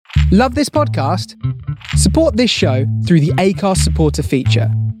Love this podcast? Support this show through the Acast supporter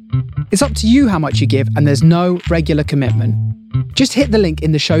feature. It's up to you how much you give, and there's no regular commitment. Just hit the link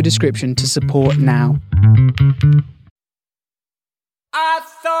in the show description to support now. I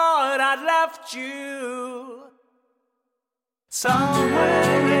thought I left you somewhere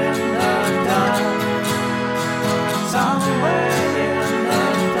in the dark, somewhere in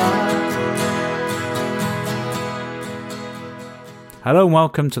the dark. Hello and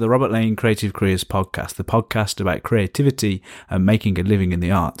welcome to the Robert Lane Creative Careers Podcast, the podcast about creativity and making a living in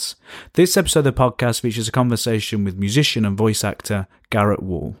the arts. This episode of the podcast features a conversation with musician and voice actor Garrett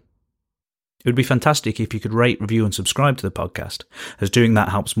Wall. It would be fantastic if you could rate, review and subscribe to the podcast, as doing that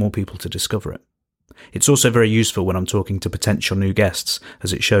helps more people to discover it. It's also very useful when I'm talking to potential new guests,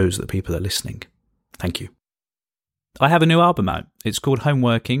 as it shows that people are listening. Thank you. I have a new album out. It's called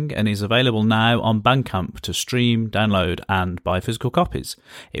Homeworking and is available now on Bandcamp to stream, download and buy physical copies.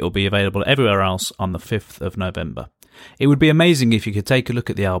 It will be available everywhere else on the 5th of November. It would be amazing if you could take a look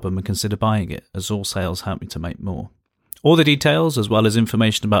at the album and consider buying it, as all sales help me to make more. All the details, as well as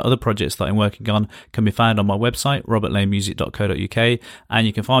information about other projects that I'm working on, can be found on my website, robertlanemusic.co.uk, and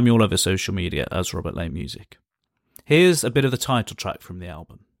you can find me all over social media as Robert Lane Music. Here's a bit of the title track from the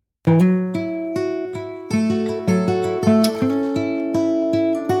album.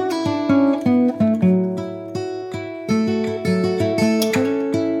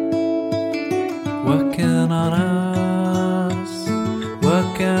 Working on us,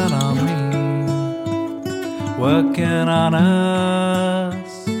 working on me. Working on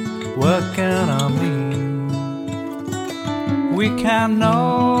us, working on me. We can't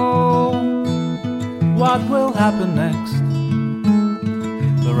know what will happen next,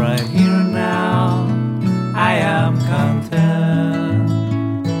 but right here and now, I am content.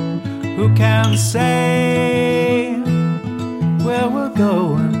 Who can say where we're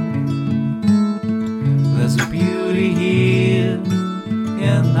going? There's a beauty here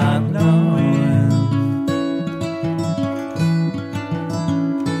in not knowing.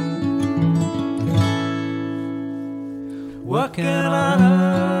 Working on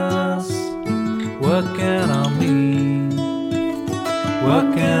us, working on me.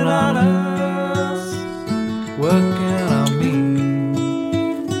 Working on us, working on me.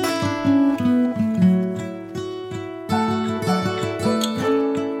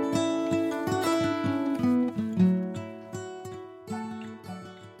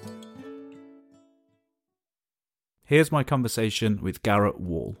 Here's my conversation with Garrett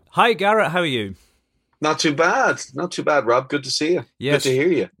Wall. Hi Garrett, how are you? Not too bad, Rob. Good to see you. Yes. Good to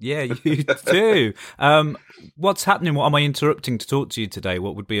hear you. Yeah, you too. What's happening? What am I interrupting to talk to you today?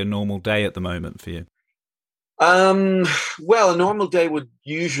 What would be a normal day at the moment for you? Well, a normal day would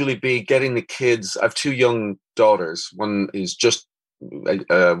usually be getting the kids. I have two young daughters. One is just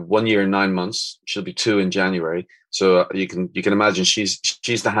 1 year and 9 months. She'll be 2 in January. So you can imagine she's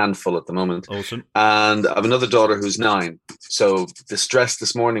the handful at the moment. Awesome. And I have another daughter who's 9. So the stress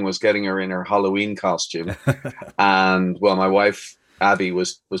this morning was getting her in her Halloween costume. And well, my wife Abby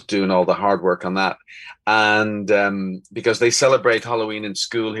was doing all the hard work on that. And because they celebrate Halloween in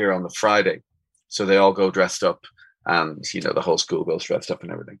school here on the Friday, so they all go dressed up, and the whole school goes dressed up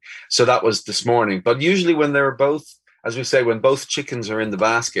and everything. So that was this morning. But usually when they're both, as we say, when both chickens are in the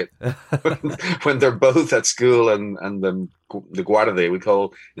basket, when they're both at school and the guarde, we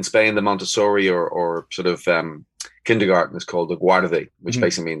call in Spain the Montessori or sort of kindergarten is called the guarde, which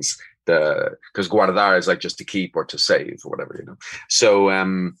basically means because guardar is like just to keep or to save or whatever, So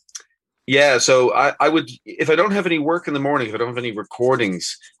so I would, if I don't have any work in the morning, if I don't have any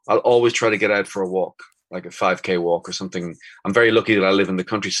recordings, I'll always try to get out for a walk, like a 5K walk or something. I'm very lucky that I live in the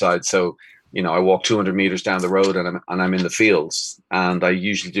countryside, so I walk 200 meters down the road and I'm in the fields, and I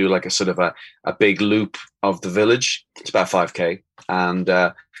usually do like a sort of a big loop of the village. It's about 5K, and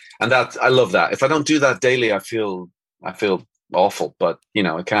that I love that. If I don't do that daily, I feel awful, but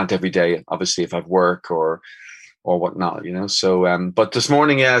I can't every day, obviously, if I've work or whatnot, So, but this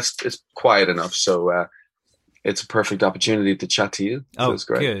morning, it's quiet enough, so it's a perfect opportunity to chat to you. So it's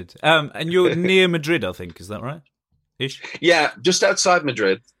great. Good. And you're near Madrid, I think, is that right? Ish. Yeah, just outside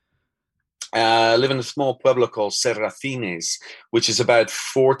Madrid. I live in a small pueblo called Serracines, which is about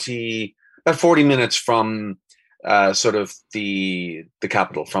 40 minutes from sort of the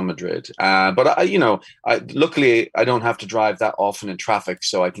capital, from Madrid. But luckily I don't have to drive that often in traffic,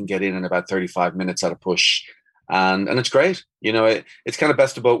 so I can get in about 35 minutes at a push, and it's great. It's kind of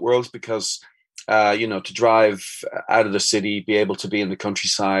best of both worlds, because to drive out of the city, be able to be in the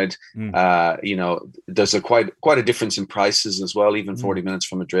countryside, there's quite a difference in prices as well, even 40 minutes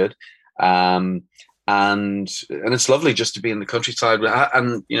from Madrid. and it's lovely just to be in the countryside.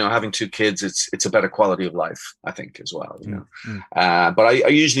 And having two kids, it's a better quality of life, I think, as well. But I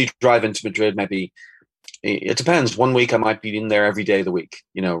usually drive into Madrid. Maybe it depends. One week I might be in there every day of the week,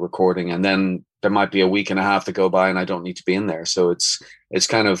 recording, and then there might be a week and a half to go by and I don't need to be in there. So it's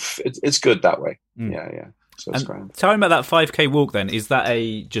good that way. Yeah. So it's great. Tell me about that 5K walk then. Is that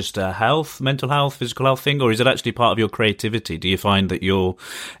just a mental health, physical health thing, or is it actually part of your creativity? Do you find that you're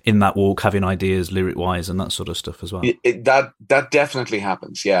in that walk having ideas lyric-wise and that sort of stuff as well? That definitely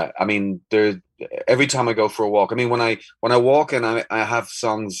happens, yeah. I mean, every time I go for a walk, I mean, when I walk and I have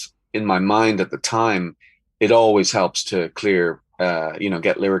songs in my mind at the time, it always helps to clear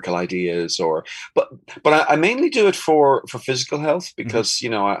get lyrical ideas but I mainly do it for physical health because,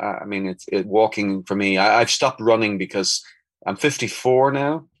 I mean, it's walking for me. I've stopped running because I'm 54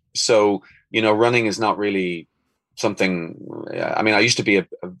 now. So, running is not really something, I mean, I used to be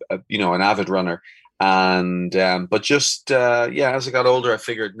an avid runner and, but just, as I got older, I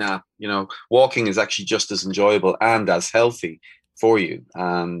figured, walking is actually just as enjoyable and as healthy for you.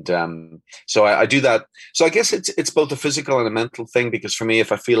 And so I do that. So I guess it's both a physical and a mental thing, because for me,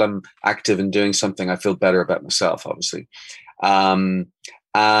 if I feel I'm active in doing something, I feel better about myself, obviously. And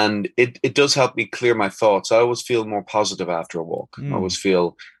it does help me clear my thoughts. I always feel more positive after a walk. I always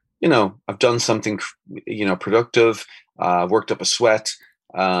feel, I've done something, productive, worked up a sweat,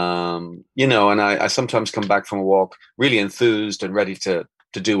 and I sometimes come back from a walk really enthused and ready to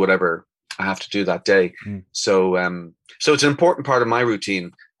do whatever I have to do that day. So it's an important part of my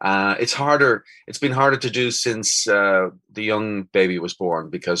routine. It's been harder to do since the young baby was born,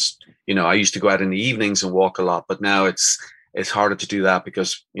 because, I used to go out in the evenings and walk a lot, but now it's harder to do that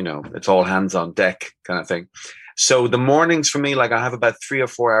because, it's all hands on deck kind of thing. So the mornings for me, like I have about 3 or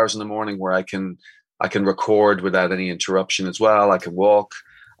 4 hours in the morning where I can record without any interruption as well. I can walk,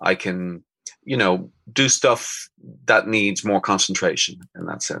 I can, do stuff that needs more concentration in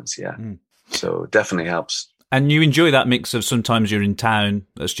that sense. Yeah. So it definitely helps. And you enjoy that mix of sometimes you're in town,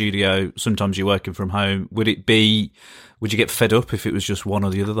 a studio, sometimes you're working from home. Would you get fed up if it was just one or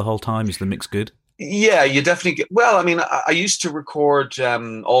the other the whole time? Is the mix good? Yeah, you definitely get, well, I mean, I used to record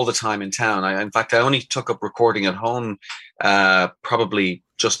all the time in town. In fact, I only took up recording at home probably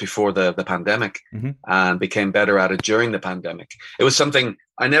just before the pandemic, and became better at it during the pandemic. It was something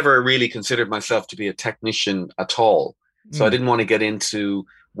I never really considered myself to be a technician at all. So I didn't want to get into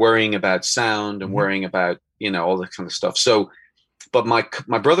worrying about sound and worrying about, all that kind of stuff. So, but my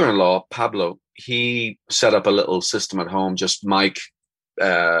brother-in-law, Pablo, he set up a little system at home, just mic,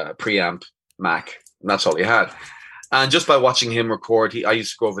 preamp, Mac, and that's all he had. And just by watching him record, I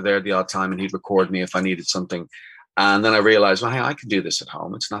used to go over there the odd time and he'd record me if I needed something. And then I realized, well, hey, I can do this at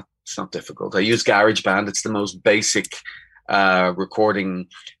home. It's not difficult. I use GarageBand. It's the most basic recording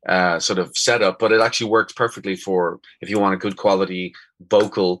sort of setup, but it actually works perfectly for if you want a good quality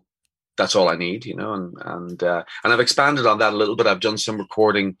vocal. That's all I need, and I've expanded on that a little bit. I've done some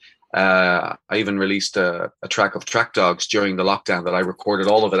recording. I even released a track of Track Dogs during the lockdown that I recorded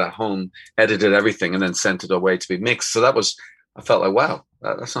all of it at home, edited everything, and then sent it away to be mixed. So I felt like, wow,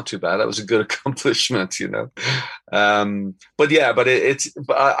 that's not too bad. That was a good accomplishment, But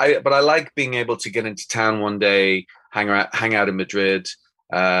I like being able to get into town one day, hang out in Madrid,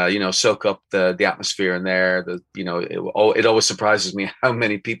 soak up the atmosphere in there. It always surprises me how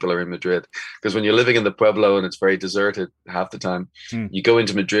many people are in Madrid, because when you're living in the Pueblo and it's very deserted half the time, you go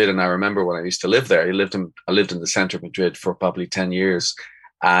into Madrid. And I remember when I used to live there, I lived in the center of Madrid for probably 10 years.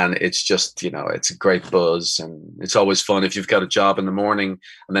 And it's just, it's a great buzz, and it's always fun if you've got a job in the morning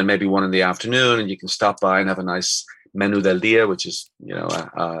and then maybe one in the afternoon, and you can stop by and have a nice menú del día, which is,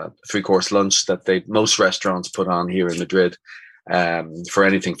 a 3-course lunch that most restaurants put on here in Madrid, for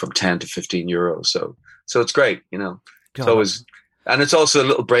anything from 10 to 15 euros. So it's great, It's always, and it's also a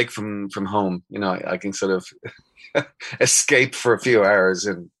little break from home. I can sort of escape for a few hours,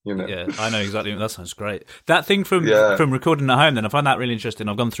 and Yeah, I know exactly. That sounds great. That thing from recording at home, then I find that really interesting.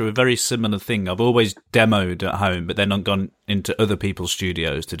 I've gone through a very similar thing. I've always demoed at home, but then I've gone into other people's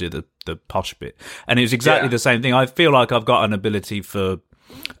studios to do the posh bit, and it was exactly the same thing. I feel like I've got an ability for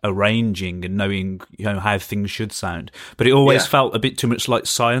arranging and knowing how things should sound, but it always felt a bit too much like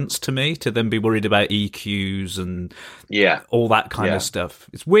science to me to then be worried about EQs and all that kind of stuff.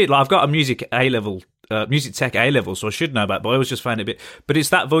 It's weird. Like, I've got a music tech A level, so I should know about it, but I always just find it a bit, but it's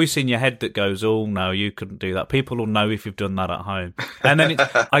that voice in your head that goes, oh no, you couldn't do that. People will know if you've done that at home. And then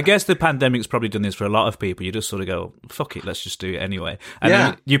I guess the pandemic's probably done this for a lot of people. You just sort of go, fuck it, let's just do it anyway. And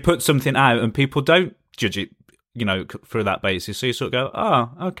then you put something out and people don't judge it, for that basis. So you sort of go,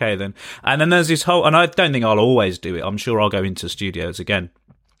 oh, okay then. And then there's this whole, and I don't think I'll always do it. I'm sure I'll go into studios again.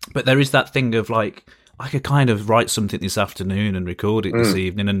 But there is that thing of like, I could kind of write something this afternoon and record it this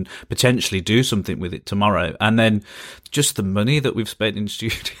evening and potentially do something with it tomorrow. And then just the money that we've spent in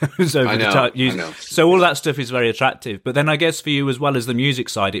studios over the time. I know. So all that stuff is very attractive. But then I guess for you, as well as the music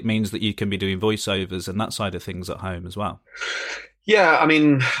side, it means that you can be doing voiceovers and that side of things at home as well. Yeah, I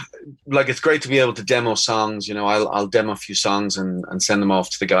mean, like, it's great to be able to demo songs. You know, I'll demo a few songs and send them off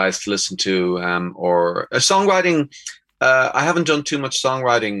to the guys to listen to. Or songwriting, I haven't done too much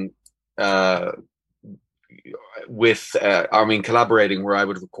songwriting with collaborating, where I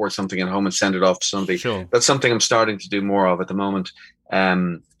would record something at home and send it off to somebody. Sure. That's something I'm starting to do more of at the moment.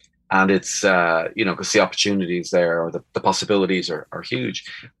 And it's because the opportunities there, or the possibilities are huge.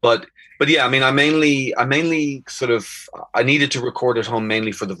 But yeah, I mean, I mainly sort of, I needed to record at home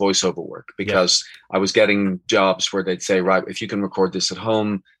mainly for the voiceover work, because I was getting jobs where they'd say, right, if you can record this at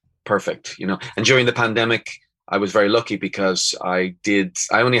home, perfect, you know. And during the pandemic, I was very lucky because I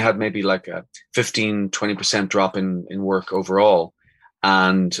only had maybe like a 15-20% drop in work overall.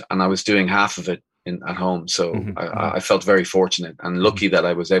 And I was doing half of it at home. So I felt very fortunate and lucky that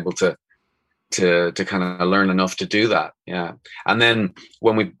I was able to kind of learn enough to do that. Yeah. And then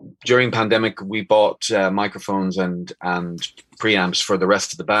during pandemic, we bought microphones and preamps for the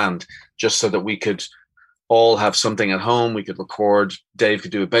rest of the band, just so that we could all have something at home. We could record. Dave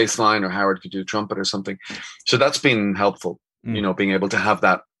could do a bass line, or Howard could do trumpet or something. So that's been helpful, you know, being able to have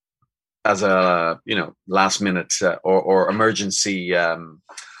that as a, you know, last minute or emergency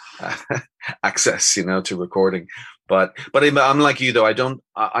access, you know, to recording. But I'm like you, though.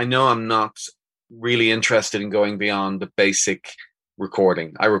 I know I'm not really interested in going beyond the basic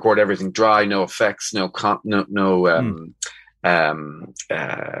recording. I record everything dry, no effects, no reverb,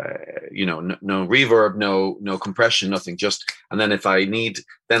 no compression, nothing. Just, and then if I need,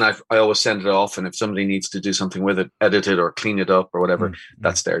 then I always send it off. And if somebody needs to do something with it, edit it or clean it up or whatever,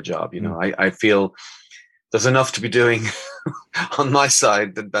 that's their job. You know, I feel there's enough to be doing on my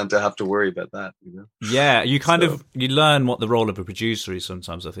side than to have to worry about that, you know? Yeah, you you learn what the role of a producer is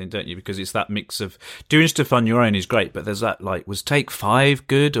sometimes, I think, don't you? Because it's that mix of doing stuff on your own is great, but there's that, like, was take 5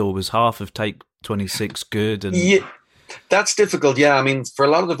 good, or was half of take 26 good? And yeah, that's difficult. Yeah, I mean, for a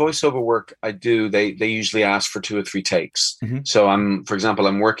lot of the voiceover work I do, they usually ask for 2 or 3 takes. So for example,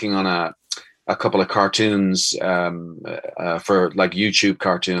 I'm working on a couple of cartoons for like YouTube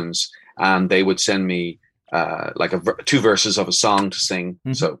cartoons, and they would send me like 2 verses of a song to sing.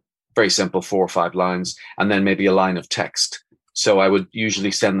 So very simple, 4 or 5 lines, and then maybe a line of text. So I would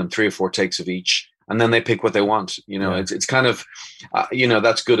usually send them 3 or 4 takes of each, and then they pick what they want. You know, it's kind of, you know,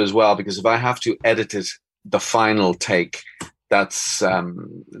 that's good as well, because if I have to edit it, the final take, that's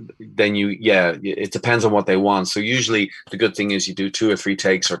then it depends on what they want. So usually the good thing is you do 2 or 3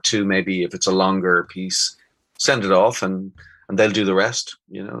 takes, or 2 maybe if it's a longer piece, send it off and they'll do the rest,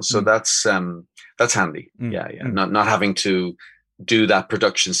 you know. So that's handy. Not having to do that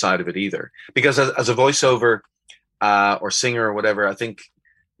production side of it either, because as a voiceover or singer or whatever, I think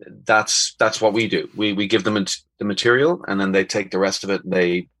that's what we do. We give them the material, and then they take the rest of it and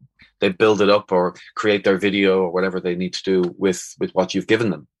they build it up or create their video or whatever they need to do with what you've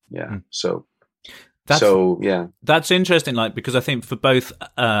given them. That's interesting, like, because I think for both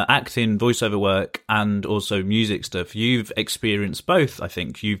acting, voiceover work, and also music stuff, you've experienced both. I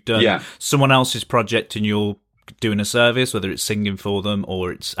think you've done someone else's project and you're doing a service, whether it's singing for them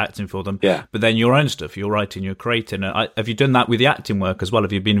or it's acting for them. But then your own stuff, you're writing, you're creating. Have you done that with the acting work as well?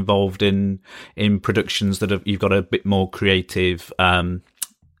 Have you been involved in productions that you've got a bit more creative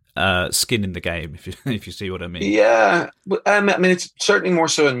skin in the game, if you see what I mean? Yeah, I mean, it's certainly more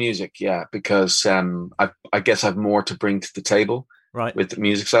so in music, because I guess I've more to bring to the table, right, with the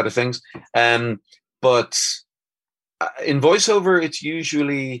music side of things. But in voiceover, it's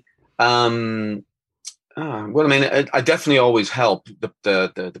usually well, I mean, I definitely always help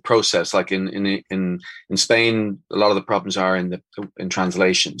the process. Like in Spain, a lot of the problems are in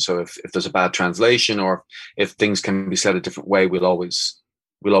translation. So if there's a bad translation, or if things can be said a different way, we'll always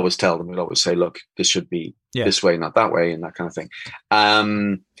tell them. We'll always say, look, this should be this way, not that way, and that kind of thing.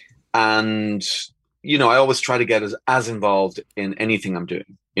 And you know, I always try to get as involved in anything I'm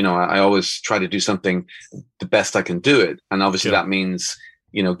doing. You know, I always try to do something the best I can do it, and obviously that means,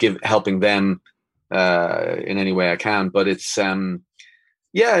 you know, helping them in any way I can. But it's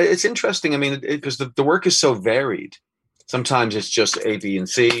it's interesting. I mean, because the work is so varied. Sometimes it's just A, B, and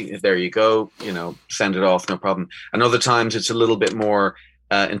C. There you go. You know, send it off, no problem. And other times it's a little bit more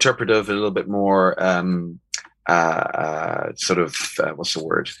interpretive, a little bit more sort of what's the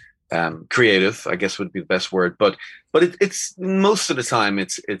word? Creative, I guess would be the best word. But it's most of the time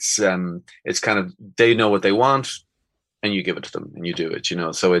it's kind of, they know what they want. and you give it to them and you do it,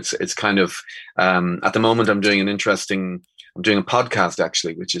 So it's kind of, at the moment I'm doing a podcast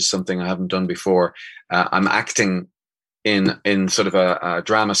actually, which is something I haven't done before. I'm acting in sort of a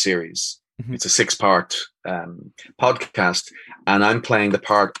drama series. Mm-hmm. It's a 6-part podcast, and I'm playing the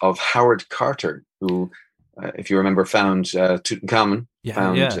part of Howard Carter, who, if you remember, found Tutankhamun,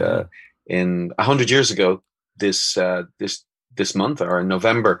 in 100 years ago. This month, or in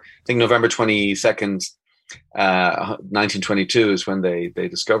November, I think November 22nd, 1922 is when they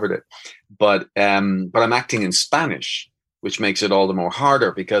discovered it. But I'm acting in Spanish, which makes it all the more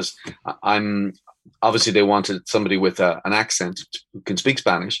harder, because I'm obviously, they wanted somebody with an accent who can speak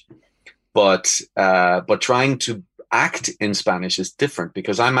Spanish, but trying to act in Spanish is different,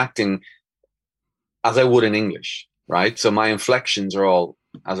 because I'm acting as I would in English, right? So my inflections are all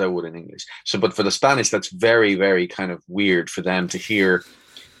as I would in English. So, but for the Spanish, that's very, very kind of weird for them to hear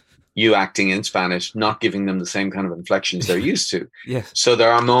you acting in Spanish, not giving them the same kind of inflections they're used to. Yes. So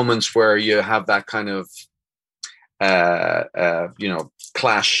there are moments where you have that kind of,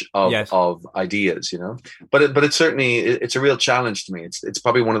 clash of ideas, but it's certainly, it's a real challenge to me. It's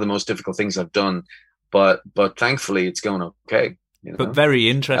probably one of the most difficult things I've done, but thankfully it's going okay. But very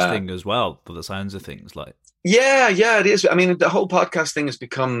interesting as well, for the sounds of things. Like, yeah, it is. I mean, the whole podcast thing has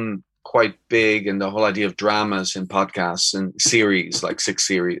become quite big, and the whole idea of dramas in podcasts and series, like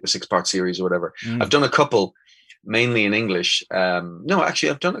 6-part series or whatever. I've done a couple, mainly in English. No, actually,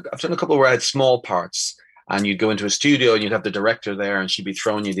 I've done a couple where I had small parts, and you'd go into a studio and you'd have the director there, and she'd be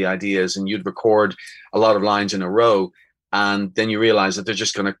throwing you the ideas, and you'd record a lot of lines in a row. And then you realize that they're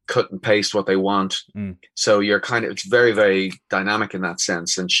just going to cut and paste what they want. So you're it's very, very dynamic in that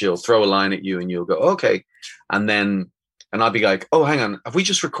sense. And she'll throw a line at you and you'll go, okay. And I'll be like, oh, hang on. Have we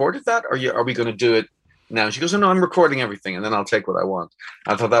just recorded that? Or are we going to do it now? She goes, oh, no, I'm recording everything. And then I'll take what I want.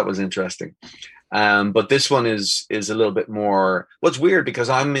 I thought that was interesting. But this one is a little bit more, what's weird, because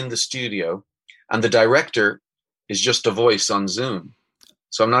I'm in the studio and the director is just a voice on Zoom.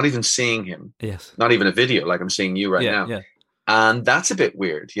 So I'm not even seeing him. Yes. Not even a video like I'm seeing you right now. Yeah. And that's a bit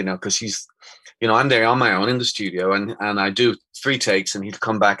weird, because he's, I'm there on my own in the studio, and I do 3 takes, and he'd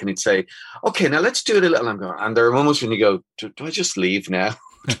come back and he'd say, okay, now let's do it a little. And there are moments when you go, do I just leave now?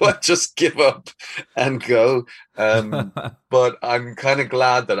 Do I just give up and go? But I'm kind of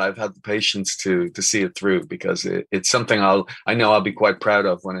glad that I've had the patience to see it through, because it's something I know I'll be quite proud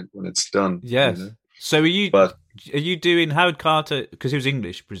of when it's done. Yes. So are you doing Howard Carter, because he was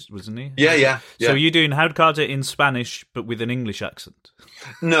English, wasn't he? Yeah. So are you doing Howard Carter in Spanish but with an English accent?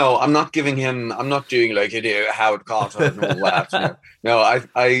 No, I'm not doing like you do Howard Carter and all that. No,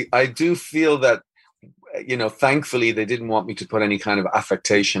 I do feel that, thankfully they didn't want me to put any kind of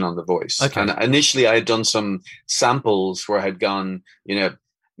affectation on the voice. Okay. And initially I had done some samples where I had gone,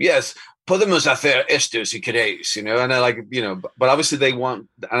 yes, podemos hacer esto si queréis, and I but obviously and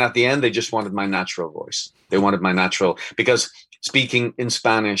at the end they just wanted my natural voice. They wanted my natural, because speaking in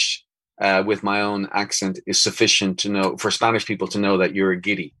Spanish with my own accent is sufficient to know, for Spanish people to know that you're a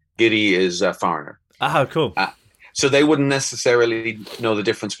giddy. Giddy is a foreigner. Oh, cool. So they wouldn't necessarily know the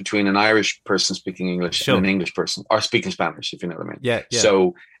difference between an Irish person speaking English and an English person, or speaking Spanish, if you know what I mean. Yeah.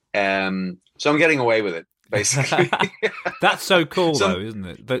 So I'm getting away with it, basically. That's so cool, though, isn't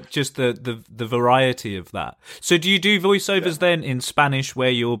it? That just the variety of that. So do you do voiceovers then in Spanish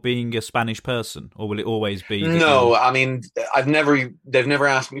where you're being a Spanish person, or will it always be? No, I mean, they've never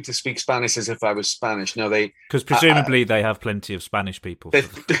asked me to speak Spanish as if I was Spanish. No, because presumably they have plenty of Spanish people.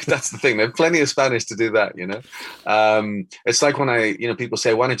 That's the thing. They have plenty of Spanish to do that, It's like when people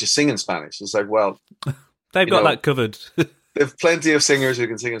say, why don't you sing in Spanish? It's like, well, they've got that covered. They have plenty of singers who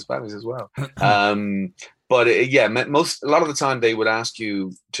can sing in Spanish as well. But a lot of the time they would ask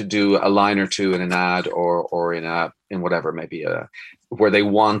you to do a line or two in an ad or in whatever, maybe where they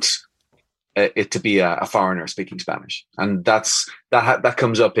want it to be a foreigner speaking Spanish, and that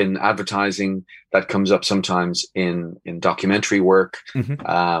comes up in advertising. That comes up sometimes in documentary work,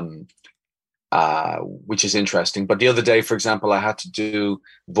 which is interesting. But the other day, for example, I had to do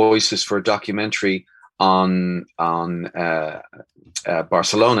voices for a documentary on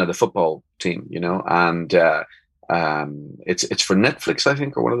Barcelona, the football team, and it's for Netflix, I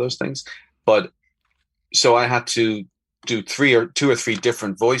think, or one of those things. But so I had to do 2 or 3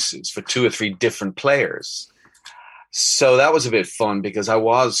 different voices for 2 or 3 different players. So that was a bit fun, because I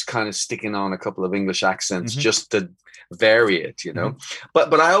was kind of sticking on a couple of English accents just to vary it,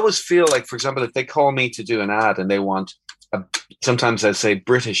 But I always feel like, for example, if they call me to do an ad and they want sometimes I say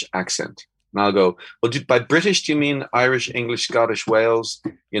British accent. And I'll go, well, by British, do you mean Irish, English, Scottish, Wales,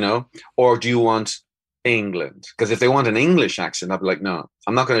 or do you want England? Because if they want an English accent, I'll be like, no,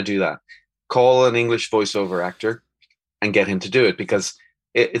 I'm not going to do that. Call an English voiceover actor and get him to do it, because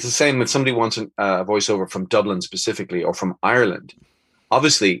it's the same when somebody wants a voiceover from Dublin specifically or from Ireland.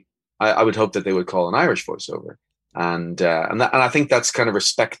 Obviously, I would hope that they would call an Irish voiceover, and I think that's kind of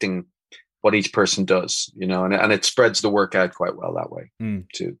respecting what each person does, you know, and it spreads the work out quite well that way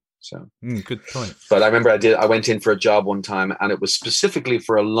too. So good point. But I remember I went in for a job one time, and it was specifically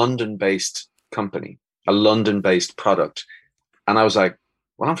for a London-based company, a London-based product, and I was like,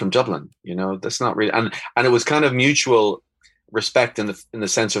 well, I'm from Dublin, you know, that's not really, and it was kind of mutual respect in the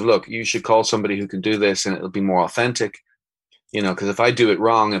sense of, look, you should call somebody who can do this, and it'll be more authentic, you know, because if I do it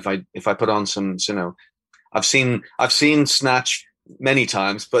wrong, if I put on some, you know, I've seen Snatch many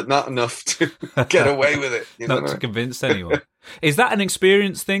times, but not enough to get away with it. You not know? To convince anyone. Is that an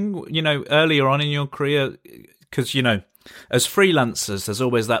experience thing, you know, earlier on in your career? Because, you know, as freelancers, there's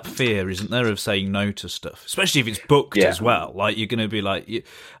always that fear, isn't there, of saying no to stuff, especially if it's booked as well. Like, you're going to be like,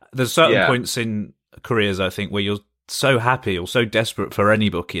 there's certain points in careers, I think, where you're so happy or so desperate for any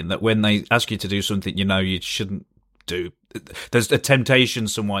booking that when they ask you to do something, you know, you shouldn't do. There's a temptation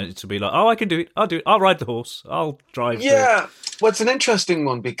somewhere to be like, oh, I can do it. I'll do it. I'll ride the horse. I'll drive. Yeah. Well, it's an interesting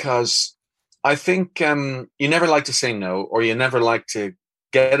one, because I think you never like to say no, or you never like to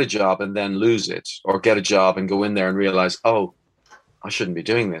get a job and then lose it, or get a job and go in there and realize, oh, I shouldn't be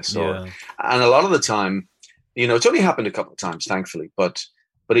doing this. And a lot of the time, you know, it's only happened a couple of times, thankfully, but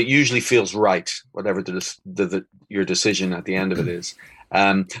it usually feels right, whatever your decision at the end of it is.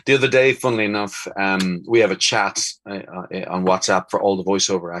 The other day, funnily enough, we have a chat on WhatsApp for all the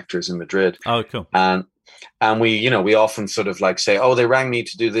voiceover actors in Madrid. Oh, cool. And we, you know, we often sort of like say, oh, they rang me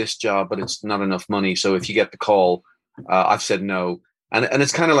to do this job, but it's not enough money. So if you get the call, I've said no. And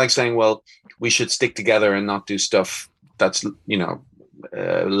it's kind of like saying, well, we should stick together and not do stuff that's, you know,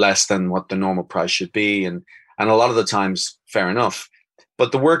 less than what the normal price should be. And a lot of the times, fair enough.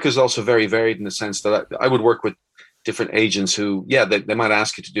 But the work is also very varied in the sense that I would work with different agents who, they might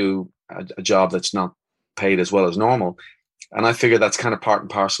ask you to do a job that's not paid as well as normal. And I figure that's kind of part and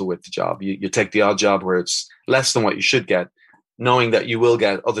parcel with the job. You take the odd job where it's less than what you should get, knowing that you will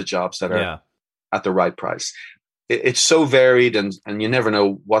get other jobs that are at the right price. It's so varied, and you never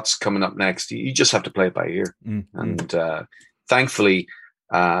know what's coming up next. You just have to play it by ear. Mm-hmm. And thankfully,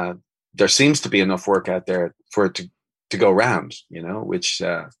 there seems to be enough work out there for it to go round, you know, which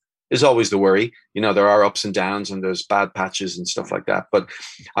is always the worry. You know, there are ups and downs, and there's bad patches and stuff like that. But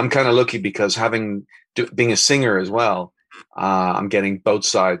I'm kind of lucky because being a singer as well, I'm getting both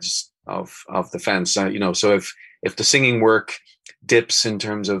sides of the fence. You know, so if the singing work dips in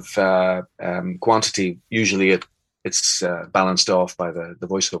terms of quantity, usually it's balanced off by the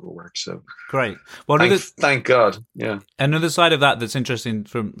voiceover work. So great. Well, thank God. Yeah. Another side of that's interesting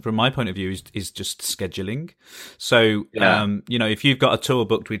from my point of view is just scheduling. So, you know, if you've got a tour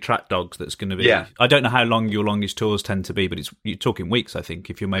booked with Track Dogs, that's going to be, I don't know how long your longest tours tend to be, but you're talking weeks, I think,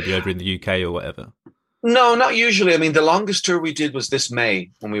 if you're maybe over in the UK or whatever. No, not usually. I mean, the longest tour we did was this May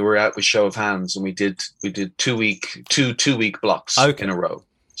when we were out with Show of Hands, and we did 2 week blocks in a row.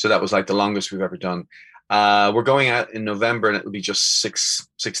 So that was like the longest we've ever done. We're going out in November, and it'll be just six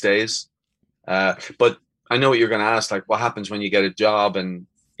days. But I know what you're going to ask, like, what happens when you get a job and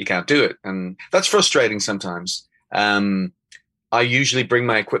you can't do it? And that's frustrating sometimes. I usually bring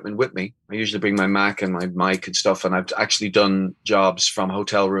my equipment with me. I usually bring my Mac and my mic and stuff. And I've actually done jobs from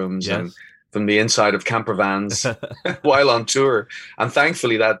hotel rooms and from the inside of camper vans while on tour. And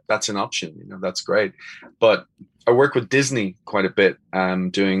thankfully that's an option, you know, that's great. But I work with Disney quite a bit,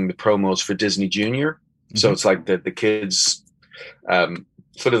 doing the promos for Disney Junior. Mm-hmm. So it's like the kids,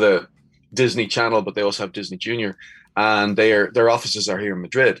 sort of the Disney Channel, but they also have Disney Junior, and their offices are here in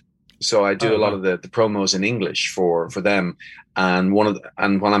Madrid. So I do a lot of the promos in English for them. And when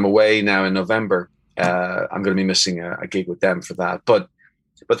I'm away now in November, I'm going to be missing a gig with them for that. But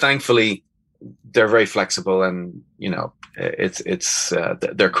thankfully, they're very flexible, and you know,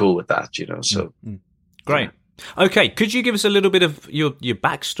 they're cool with that, you know. So great. Okay, could you give us a little bit of your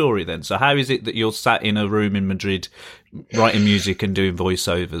backstory then? So how is it that you're sat in a room in Madrid writing music and doing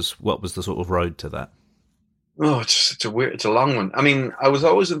voiceovers? What was the sort of road to that? Oh, it's a long one. I mean, I was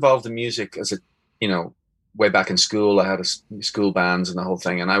always involved in music way back in school. I had school bands and the whole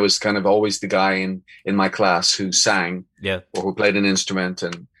thing, and I was kind of always the guy in my class who sang, or who played an instrument.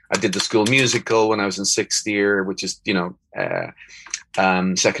 And I did the school musical when I was in sixth year, which is, you know,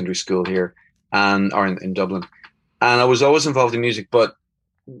 secondary school here, or in Dublin. And I was always involved in music,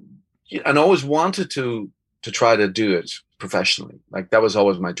 and always wanted to try to do it professionally. Like, that was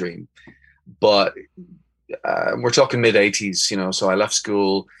always my dream. But we're talking mid-'80s, you know, so I left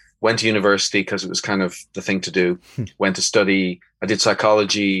school, went to university because it was kind of the thing to do, went to study. I did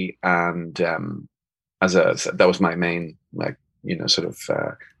psychology and that was my main, like, sort of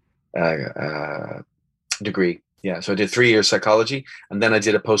degree. Yeah. So I did 3 years psychology, and then I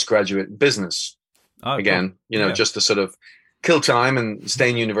did a postgraduate in business. Again, cool. just to sort of kill time and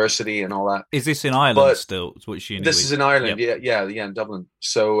stay in university and all that. Is this in Ireland But still? This is in Ireland. Yep. Yeah, in Dublin.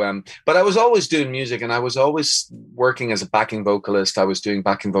 So, but I was always doing music, and I was always working as a backing vocalist. I was doing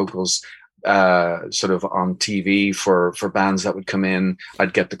backing vocals sort of on TV for bands that would come in.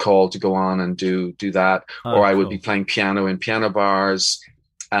 I'd get the call to go on and do that, or I would be playing piano in piano bars,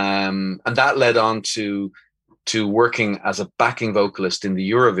 and that led on to working as a backing vocalist in the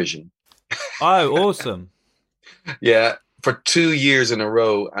Eurovision. Oh, awesome! Yeah, for 2 years in a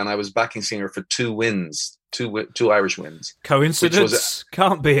row, and I was backing singer for 2 wins, two Irish wins. Coincidence?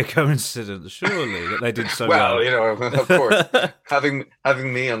 Can't be a coincidence, surely, that they did so well. Well, of course, having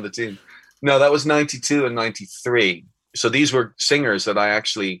me on the team. No, that was 92 and 93. So these were singers that I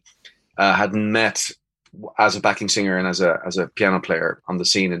actually had met as a backing singer and as a piano player on the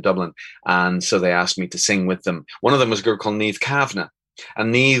scene in Dublin. And so they asked me to sing with them. One of them was a girl called Niamh Kavanagh.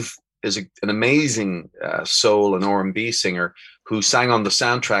 And Niamh is an amazing soul and R&B singer who sang on the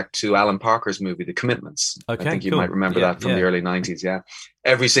soundtrack to Alan Parker's movie, The Commitments. Okay, I think you might remember that from the early 90s, yeah.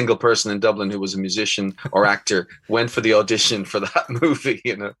 Every single person in Dublin who was a musician or actor went for the audition for that movie,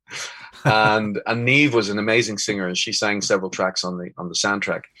 And Niamh was an amazing singer, and she sang several tracks on the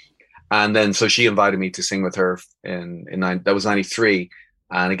soundtrack. And then so she invited me to sing with her that was 93.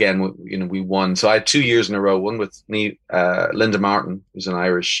 And again, we won. So I had 2 years in a row, one with Linda Martin, who's an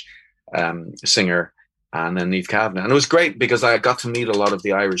Irish singer, and then Niamh Kavanagh. And it was great because I got to meet a lot of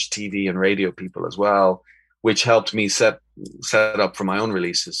the Irish TV and radio people as well, which helped me set up for my own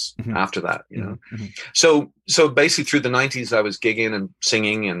releases after that, Mm-hmm. So basically through the 90s, I was gigging and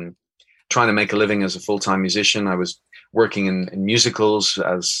singing and trying to make a living as a full-time musician. I was working in musicals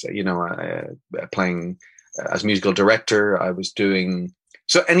as, playing as musical director. I was doing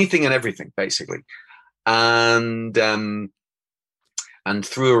so anything and everything, basically. And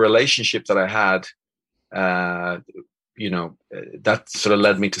through a relationship that I had, that sort of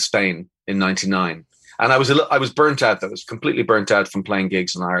led me to Spain in 99. And I was burnt out. I was completely burnt out from playing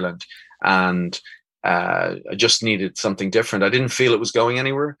gigs in Ireland. And I just needed something different. I didn't feel it was going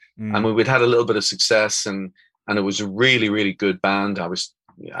anywhere. I mean, we'd had a little bit of success, and it was a really, really good band. We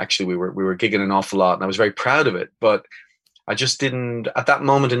were gigging an awful lot, and I was very proud of it. But I just didn't, at that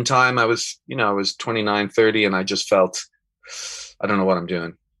moment in time, I was 29, 30, and I just felt, I don't know what I'm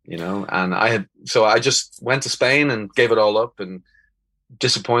doing, and I just went to Spain and gave it all up and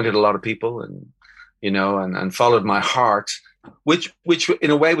disappointed a lot of people, and, and followed my heart, which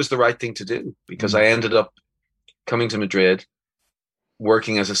in a way was the right thing to do, because I ended up coming to Madrid,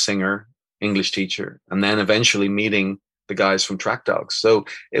 working as a singer, English teacher, and then eventually meeting the guys from Track Dogs. So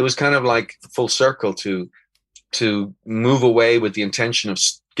it was kind of like full circle to move away with the intention of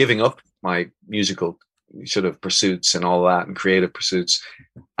giving up my musical sort of pursuits and all that, and creative pursuits,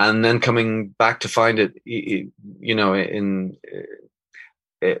 and then coming back to find it,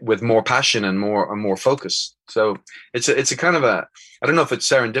 with more passion and more focus. So it's a kind of I don't know if it's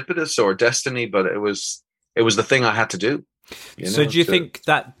serendipitous or destiny, but it was the thing I had to do. So do you think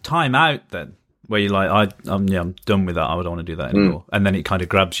that time out then, where you're like, I'm done with that, I don't want to do that anymore, and then it kind of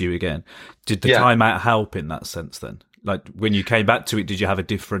grabs you again? Did the time out help in that sense then? Like when you came back to it, did you have a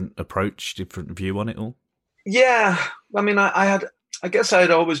different approach, different view on it all? Yeah, I mean, I guess I had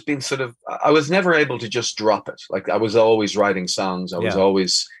always been I was never able to just drop it. Like I was always writing songs. I was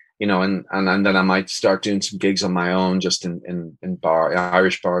always, and then I might start doing some gigs on my own, just in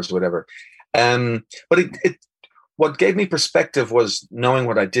Irish bars or whatever. But what gave me perspective was knowing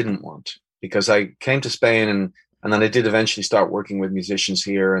what I didn't want, because I came to Spain and then I did eventually start working with musicians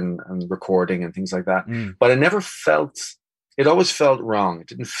here and recording and things like that. But it always felt wrong. It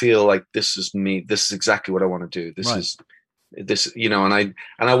didn't feel like this is me. This is exactly what I want to do. This is this, and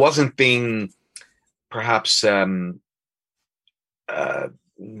I wasn't being perhaps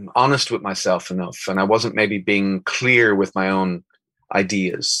honest with myself enough. And I wasn't maybe being clear with my own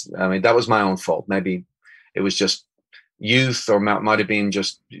ideas. I mean, that was my own fault. Maybe it was just youth, or might have been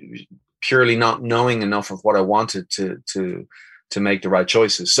just purely not knowing enough of what I wanted to make the right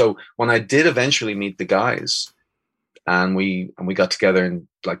choices. So when I did eventually meet the guys, and we got together in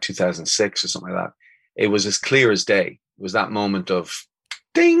like 2006 or something like that, it was as clear as day. It was that moment of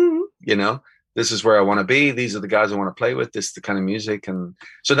ding, this is where I want to be. These are the guys I want to play with. This is the kind of music. And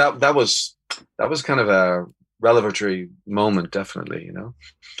so that was kind of a revelatory moment, definitely,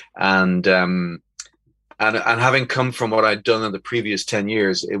 and having come from what I'd done in the previous 10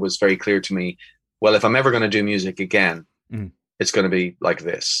 years, it was very clear to me, well, if I'm ever going to do music again, it's going to be like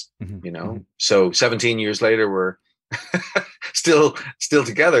this, Mhm. you know. Mhm. So 17 years later, we're still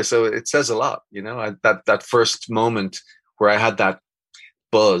together. So it says a lot, you know. That first moment where I had that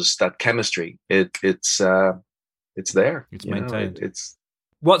buzz, that chemistry, it's there. It's You know, maintained. it's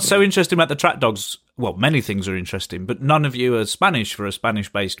What's so interesting about the Track Dogs? Well, many things are interesting, but none of you are Spanish for a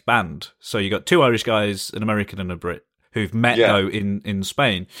Spanish-based band. So you got two Irish guys, an American and a Brit, who've met, Yeah. though, in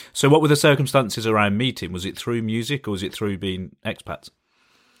Spain. So what were the circumstances around meeting? Was it through music or was it through being expats?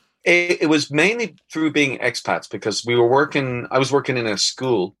 it was mainly through being expats because I was working in a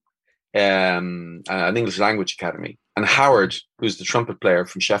school, an English language academy, and Howard, who's the trumpet player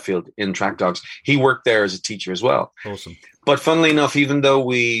from Sheffield in Track Dogs, he worked there as a teacher as well. Awesome. But funnily enough, even though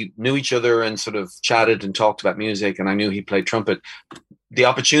we knew each other and sort of chatted and talked about music, and I knew he played trumpet, the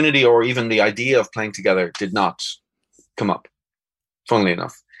opportunity or even the idea of playing together did not come up, funnily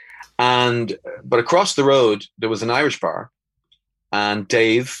enough. But across the road, there was an Irish bar, and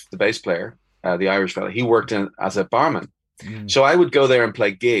Dave, the bass player, the Irish fella, he worked as a barman. So I would go there and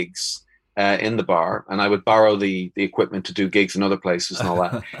play gigs in the bar, and I would borrow the equipment to do gigs in other places and all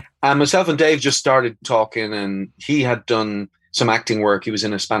that. And myself and Dave just started talking, and he had done some acting work. He was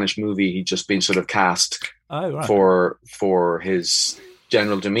in a Spanish movie. He'd just been sort of cast for his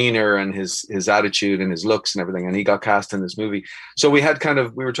general demeanor and his attitude and his looks and everything, and he got cast in this movie. So we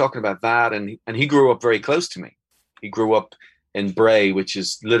were talking about that, and he grew up very close to me. He grew up in Bray, which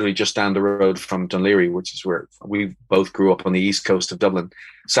is literally just down the road from Dunleary, which is where we both grew up on the east coast of Dublin,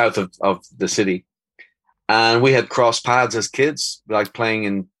 south of the city. And we had crossed paths as kids, like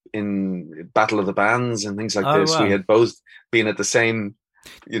playing in Battle of the Bands and things like this. Wow. We had both been at the same,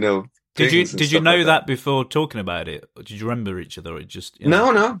 you know. Did you know like that before talking about it? Or did you remember each other? Or it just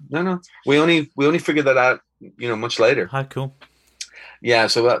No. We only figured that out, you know, much later. How cool. Yeah,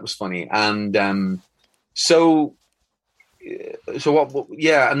 so that was funny. And so what?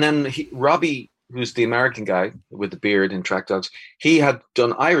 Yeah, and then Robbie, who's the American guy with the beard in Track Dogs, he had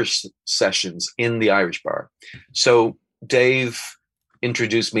done Irish sessions in the Irish bar. So Dave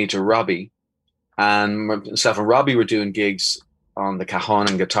introduced me to Robbie, and myself and Robbie were doing gigs on the cajon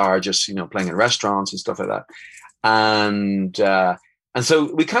and guitar, just, you know, playing in restaurants and stuff like that. And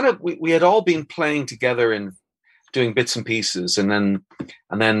so we had all been playing together and doing bits and pieces, and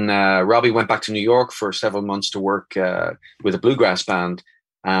then Robbie went back to New York for several months to work with a bluegrass band,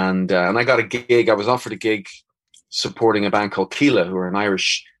 and I got a gig. I was offered a gig supporting a band called Keela, who are an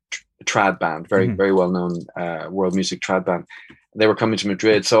Irish trad band, very well known world music trad band. They were coming to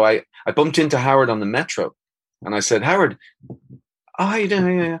Madrid, so I bumped into Howard on the metro, and I said, "Howard, how you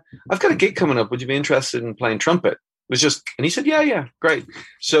doing? Yeah. I've got a gig coming up. Would you be interested in playing trumpet?" It was just, and he said, "Yeah, great."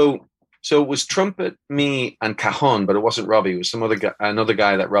 So it was trumpet, me, and cajon, but it wasn't Robbie. It was some other guy, another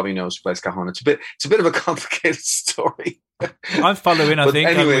guy that Robbie knows who plays cajon. It's a bit of a complicated story. I'm following. I think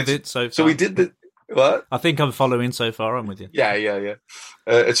anyways, I'm with it so far. So we did the what? I think I'm following so far. I'm with you. Yeah.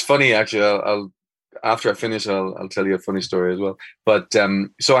 It's funny actually. I'll after I finish, I'll tell you a funny story as well. But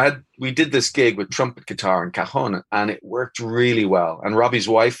we did this gig with trumpet, guitar, and cajon, and it worked really well. And Robbie's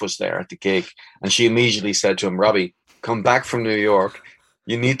wife was there at the gig, and she immediately said to him, "Robbie, come back from New York.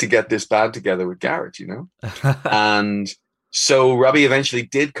 You need to get this band together with Garrett, you know." And so Robbie eventually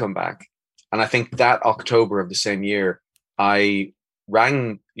did come back. And I think that October of the same year, I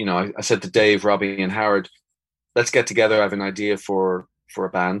rang, you know, I said to Dave, Robbie, and Howard, "Let's get together. I have an idea for a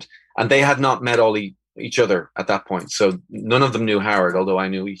band." And they had not met each other at that point. So none of them knew Howard, although I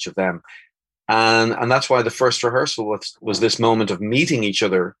knew each of them. And that's why the first rehearsal was this moment of meeting each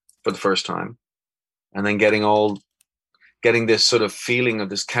other for the first time, and then getting this sort of feeling of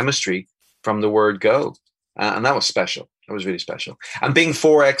this chemistry from the word go. And that was special. That was really special. And being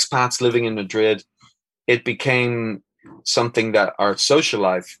four expats living in Madrid, it became something that our social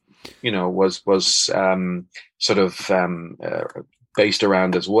life, you know, was based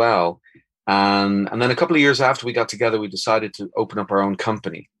around as well. And then a couple of years after we got together, we decided to open up our own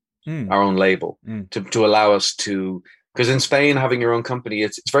company, our own label, to allow us to, because in Spain, having your own company,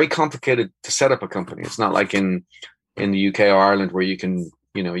 it's very complicated to set up a company. It's not like in the UK or Ireland where you can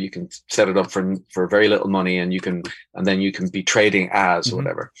set it up for very little money and then you can be trading as or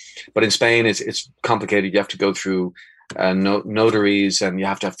whatever. But in Spain, it's complicated. You have to go through notaries, and you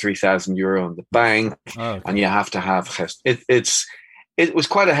have to have €3,000 in the bank, and you have to have it was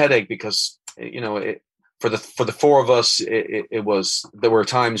quite a headache because, you know, for the four of us, there were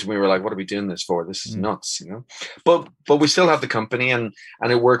times when we were like, what are we doing this for? This is nuts, you know. But we still have the company, and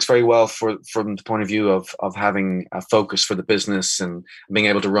it works very well from the point of view of having a focus for the business and being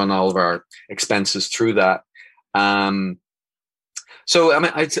able to run all of our expenses through that. So I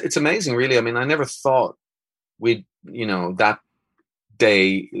mean, it's amazing, really. I mean, I never thought we'd, you know, that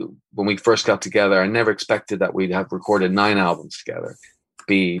day when we first got together, I never expected that we'd have recorded 9 albums together,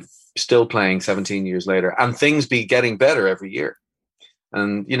 be still playing 17 years later, and things be getting better every year.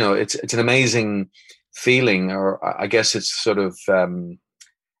 And, you know, it's an amazing feeling, or I guess it's sort of,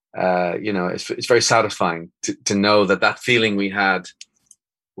 you know, it's very satisfying to know that feeling we had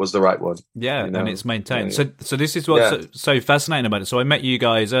was the right one. Yeah, you know? and it's maintained. So this is what's so fascinating about it. So I met you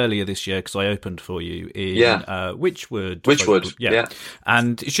guys earlier this year because I opened for you in Witchwood. Yeah.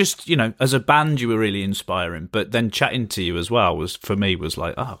 And it's just, you know, as a band you were really inspiring, but then chatting to you as well was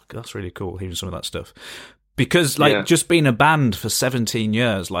like, oh, that's really cool hearing some of that stuff. Because, like, just being a band for 17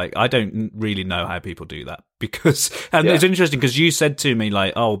 years, like, I don't really know how people do that. Because, and it's interesting because you said to me,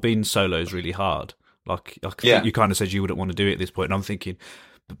 like, oh, being solo is really hard. Like, I think you kind of said you wouldn't want to do it at this point. And I'm thinking,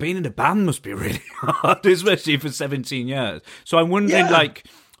 but being in a band must be really hard, especially for 17 years. So I'm wondering, like,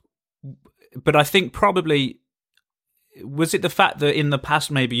 but I think probably, was it the fact that in the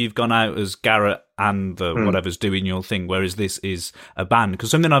past maybe you've gone out as Garrett and the whatever's doing your thing, whereas this is a band? Because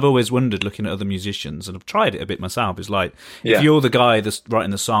something I've always wondered looking at other musicians, and I've tried it a bit myself, is like, if you're the guy that's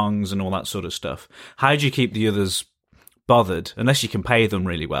writing the songs and all that sort of stuff, how do you keep the others bothered? Unless you can pay them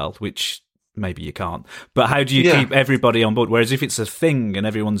really well, which maybe you can't. But how do you keep everybody on board? Whereas if it's a thing and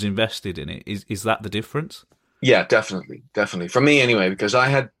everyone's invested in it, is that the difference? Yeah, definitely. For me anyway, because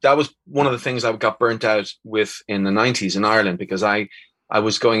that was one of the things I got burnt out with in the 90s in Ireland, because I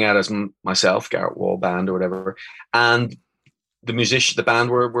was going out as myself, Garrett Wall band or whatever. And the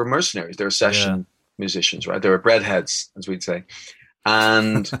band were mercenaries. They were session musicians, right? They were breadheads, as we'd say.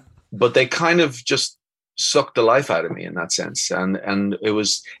 And, but they kind of just sucked the life out of me in that sense. And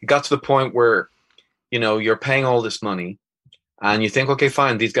it got to the point where, you know, you're paying all this money, and you think, okay,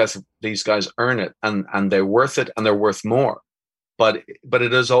 fine, these guys earn it, and they're worth it, and they're worth more. But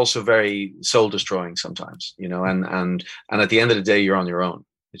it is also very soul destroying sometimes, you know. And at the end of the day, you're on your own.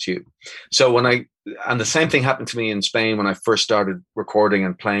 It's you. So and the same thing happened to me in Spain when I first started recording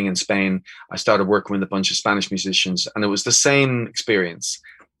and playing in Spain. I started working with a bunch of Spanish musicians, and it was the same experience.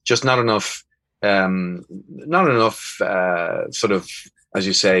 Just not enough, sort of, as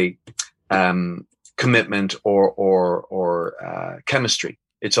you say, commitment or chemistry.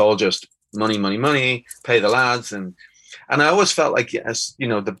 It's all just money, pay the lads. And I always felt like, yes, you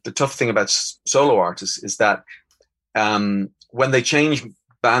know, the tough thing about solo artists is that when they change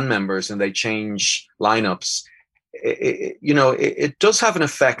band members and they change lineups, it does have an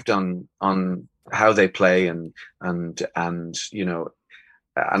effect on how they play and you know.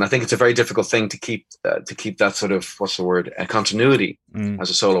 And I think it's a very difficult thing to keep that sort of, what's the word, continuity as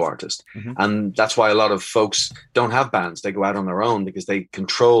a solo artist. Mm-hmm. And that's why a lot of folks don't have bands. They go out on their own because they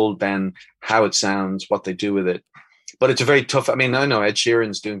control then how it sounds, what they do with it. But it's a very tough, I mean, I know Ed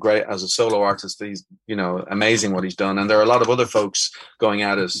Sheeran's doing great as a solo artist. He's, you know, amazing what he's done. And there are a lot of other folks going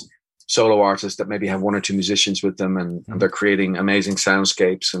out as solo artists that maybe have 1 or 2 musicians with them, and they're creating amazing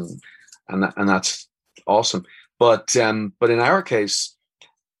soundscapes, and that's awesome. But in our case,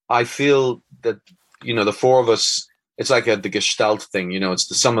 I feel that, you know, the 4 of us, it's like the Gestalt thing, you know, it's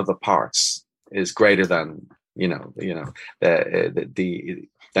the sum of the parts is greater than, than the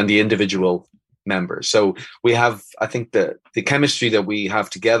individual members. So we have, I think the chemistry that we have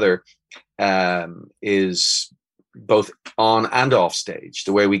together is both on and off stage.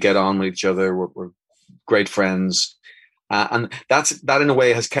 The way we get on with each other, we're great friends. And that in a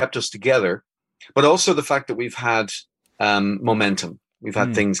way has kept us together, but also the fact that we've had momentum. We've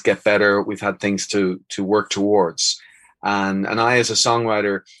had things get better. We've had things to work towards. And I, as a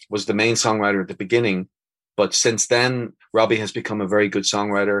songwriter, was the main songwriter at the beginning. But since then, Robbie has become a very good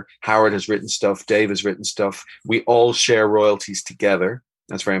songwriter. Howard has written stuff. Dave has written stuff. We all share royalties together.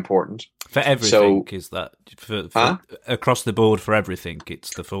 That's very important. For everything, is that for across the board for everything?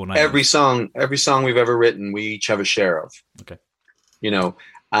 It's the full name. Every song we've ever written, we each have a share of. Okay. You know,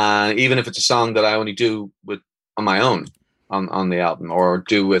 even if it's a song that I only do on my own. On the album, or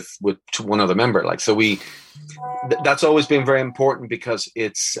do with one other member, like, so that's always been very important, because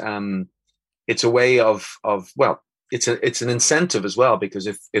it's a way of well, it's an incentive as well, because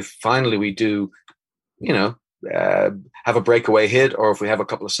if finally we do, you know, have a breakaway hit, or if we have a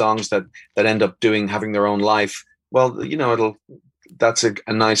couple of songs that end up having their own life, well, you know, that's a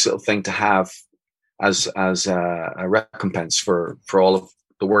nice little thing to have as a recompense for all of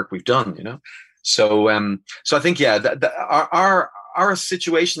the work we've done, you know. So I think, our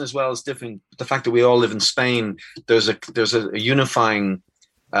situation as well is different. The fact that we all live in Spain, there's a unifying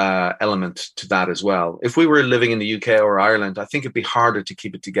element to that as well. If we were living in the UK or Ireland, I think it'd be harder to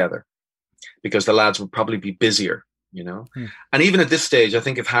keep it together, because the lads would probably be busier, you know. And even at this stage, I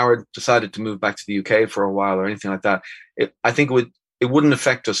think if Howard decided to move back to the UK for a while or anything like that, I think it wouldn't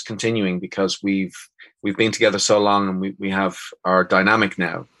affect us continuing because we've been together so long and we have our dynamic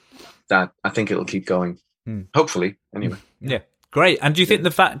now that I think it'll keep going. Hopefully, anyway. Yeah, great. And do you think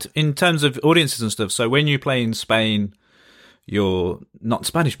the fact, in terms of audiences and stuff, so when you play in Spain, you're not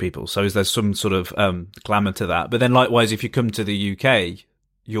Spanish people, so is there some sort of glamour to that? But then likewise, if you come to the UK,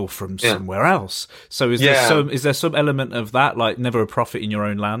 you're from somewhere else. So is there some element of that, like never a prophet in your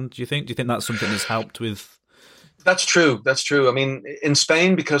own land, do you think? Do you think that's something that's helped with? That's true. I mean, in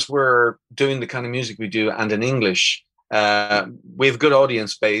Spain, because we're doing the kind of music we do and in English, we have good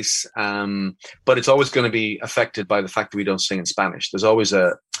audience base, but it's always going to be affected by the fact that we don't sing in Spanish. There's always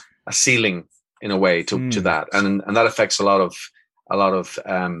a ceiling in a way to that, and that affects a lot of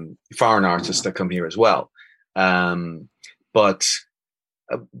foreign artists that come here as well. But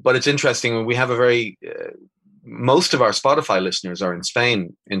it's interesting when we have a very most of our Spotify listeners are in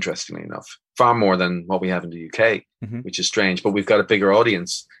Spain, interestingly enough, far more than what we have in the UK, which is strange. But we've got a bigger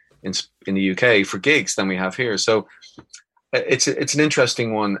audience in the UK for gigs than we have here. So it's an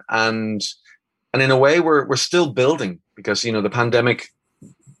interesting one. And in a way, we're still building because, the pandemic,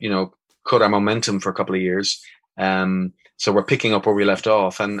 cut our momentum for a couple of years. So we're picking up where we left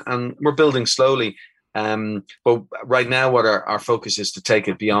off and we're building slowly. But right now, what our focus is to take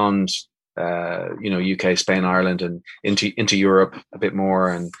it beyond UK, Spain, Ireland, and into Europe a bit more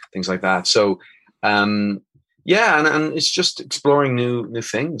and things like that. So, and it's just exploring new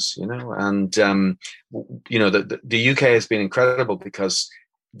things, and, the UK has been incredible because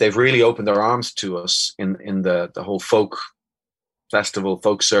they've really opened their arms to us in the whole folk festival,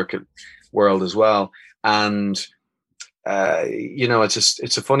 folk circuit world as well. And,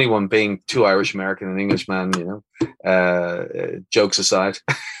 it's a funny one being two Irish American and Englishman, jokes aside,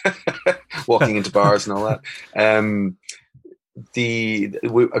 walking into bars and all that.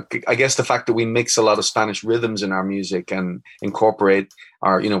 I guess the fact that we mix a lot of Spanish rhythms in our music and incorporate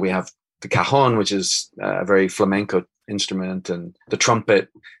we have the cajon, which is a very flamenco instrument, and the trumpet,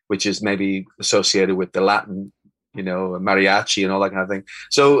 which is maybe associated with the Latin, mariachi and all that kind of thing.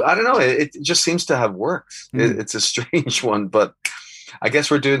 So I don't know, it just seems to have worked. It's a strange one, but I guess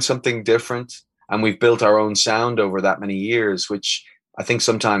we're doing something different, and we've built our own sound over that many years, which I think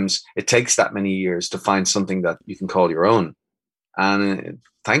sometimes it takes that many years to find something that you can call your own. And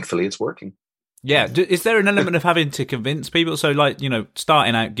thankfully it's working. Yeah. Is there an element of having to convince people? So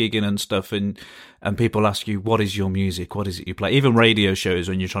starting out gigging and stuff, and people ask you, what is your music? What is it you play? Even radio shows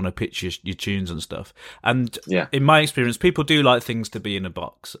when you're trying to pitch your tunes and stuff. And in my experience, people do like things to be in a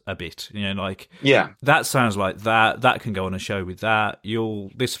box a bit, that sounds like that can go on a show with that.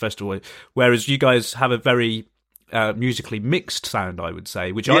 This festival, whereas you guys have a very musically mixed sound, I would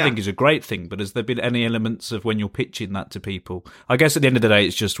say, which I think is a great thing. But has there been any elements of when you're pitching that to people? I guess at the end of the day,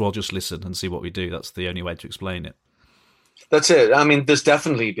 it's just listen and see what we do. That's the only way to explain it. That's it. I mean, there's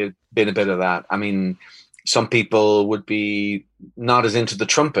definitely been a bit of that. I mean, some people would be not as into the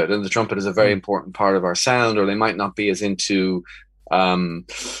trumpet, and the trumpet is a very important part of our sound, or they might not be as into, the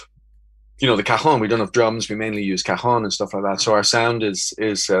cajon. We don't have drums. We mainly use cajon and stuff like that. So our sound is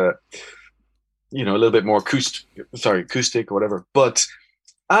a little bit more acoustic or whatever. But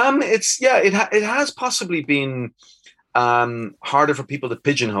it has possibly been harder for people to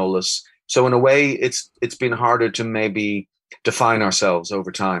pigeonhole us. So in a way, it's been harder to maybe define ourselves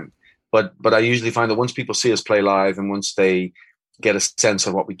over time. But I usually find that once people see us play live and once they get a sense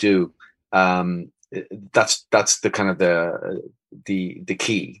of what we do, that's the kind of the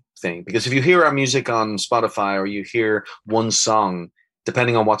key thing. Because if you hear our music on Spotify or you hear one song,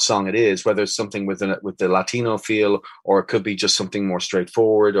 depending on what song it is, whether it's something with the Latino feel, or it could be just something more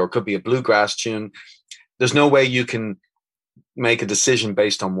straightforward, or it could be a bluegrass tune, there's no way you can make a decision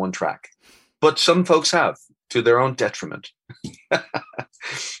based on one track. But some folks have, to their own detriment.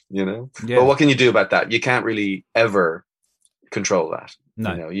 Yeah. But what can you do about that? You can't really ever control that.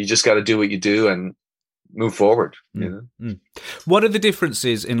 No. You just got to do what you do and move forward. What are the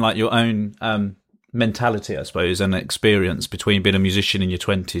differences in like your own mentality, I suppose, and experience between being a musician in your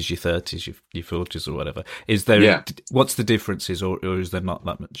 20s, your 30s, your 40s, or whatever? Is there? What's the differences, or is there not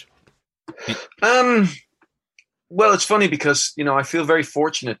that much? Well, it's funny because I feel very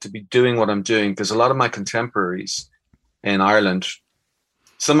fortunate to be doing what I'm doing, because a lot of my contemporaries in Ireland,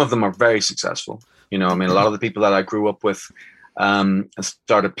 some of them are very successful. A lot of the people that I grew up with and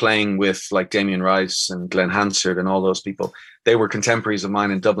started playing with, like Damien Rice and Glenn Hansard and all those people, they were contemporaries of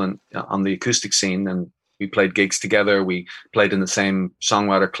mine in Dublin on the acoustic scene, and we played gigs together. We played in the same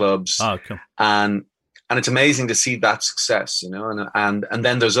songwriter clubs. Oh, cool. And it's amazing to see that success, and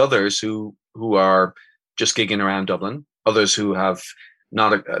then there's others who are just gigging around Dublin, others who have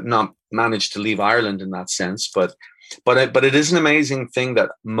not managed to leave Ireland in that sense, but but it is an amazing thing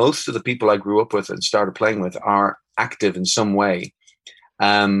that most of the people I grew up with and started playing with are active in some way.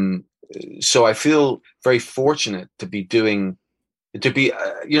 So I feel very fortunate to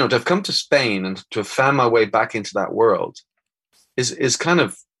have come to Spain and to have found my way back into that world is kind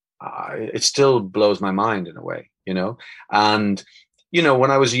of, it still blows my mind in a way, and,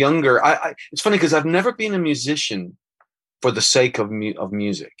 when I was younger, it's funny because I've never been a musician for the sake of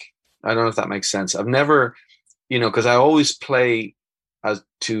music. I don't know if that makes sense. I've never, because I always play as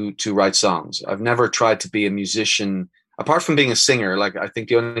to write songs. I've never tried to be a musician apart from being a singer. Like, I think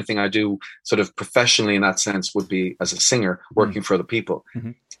the only thing I do sort of professionally in that sense would be as a singer working for other people.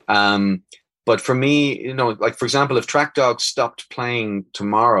 Mm-hmm. But for me, like, for example, if Track Dogs stopped playing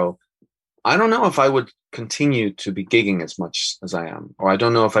tomorrow, I don't know if I would continue to be gigging as much as I am, or I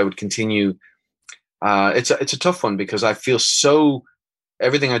don't know if I would continue. It's a tough one because I feel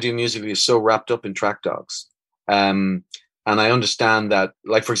everything I do musically is so wrapped up in Track Dogs. And I understand that,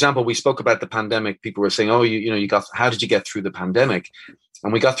 like, for example, we spoke about the pandemic. People were saying, oh, how did you get through the pandemic?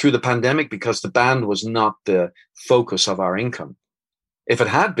 And we got through the pandemic because the band was not the focus of our income. If it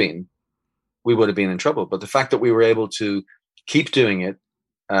had been, we would have been in trouble. But the fact that we were able to keep doing it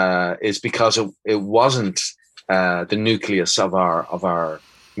is because it wasn't the nucleus of our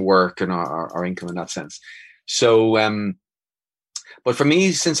work and our income in that sense. So, but for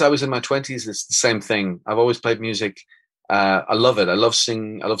me, since I was in my 20s, it's the same thing. I've always played music. I love it. I love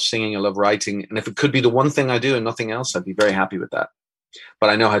singing. I love writing. And if it could be the one thing I do and nothing else, I'd be very happy with that. But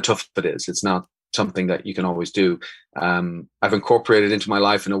I know how tough it is. It's not something that you can always do. I've incorporated into my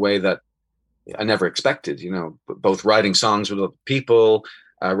life in a way that I never expected, both writing songs with other people,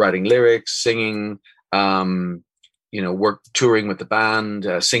 writing lyrics, singing, work touring with the band,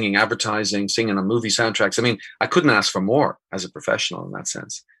 singing, advertising, singing on movie soundtracks. I mean, I couldn't ask for more as a professional in that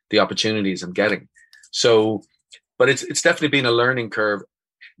sense, the opportunities I'm getting. So, but it's definitely been a learning curve,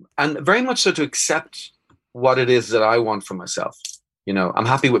 and very much so to accept what it is that I want for myself. I'm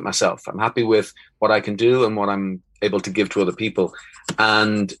happy with myself. I'm happy with what I can do and what I'm able to give to other people.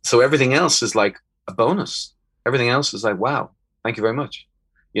 And so everything else is like a bonus. Everything else is like, wow, thank you very much.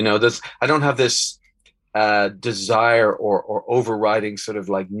 I don't have this desire or overriding sort of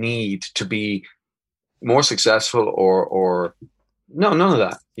like need to be more successful or no, none of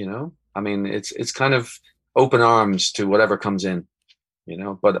that, I mean, it's kind of open arms to whatever comes in,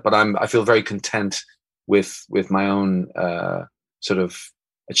 but I feel very content with my own sort of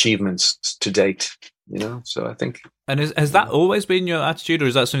achievements to date, so I think. And has that always been your attitude, or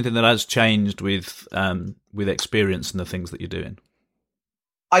is that something that has changed with experience and the things that you're doing?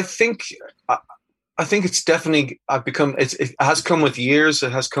 I think it's definitely, it has come with years.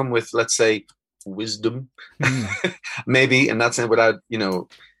 It has come with, let's say, wisdom, maybe, and that's without,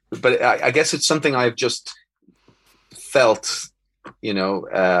 but I guess it's something I've just felt,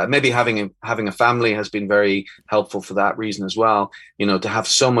 maybe having a family has been very helpful for that reason as well. To have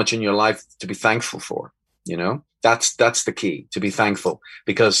so much in your life to be thankful for, that's the key, to be thankful,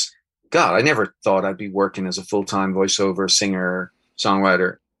 because God, I never thought I'd be working as a full-time voiceover singer,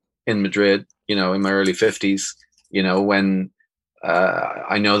 songwriter in Madrid, in my early 50s, when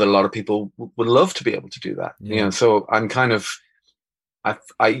I know that a lot of people would love to be able to do that. Yeah. So I'm kind of,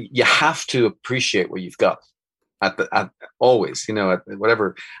 you have to appreciate what you've got at always, at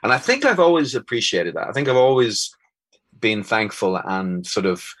whatever. And I think I've always appreciated that. I think I've always been thankful and sort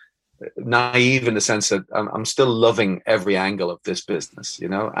of naive in the sense that I'm still loving every angle of this business,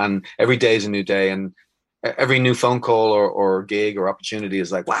 and every day is a new day, and every new phone call or gig or opportunity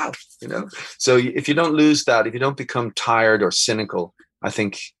is like, wow, So if you don't lose that, if you don't become tired or cynical, I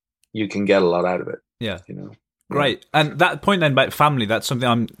think you can get a lot out of it. Yeah. Great. And that point then about family, that's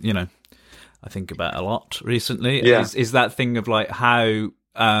something I think about a lot recently. Yeah. Is that thing of like how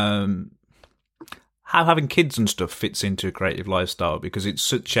having kids and stuff fits into a creative lifestyle, because it's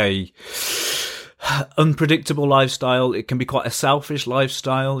such a unpredictable lifestyle. It can be quite a selfish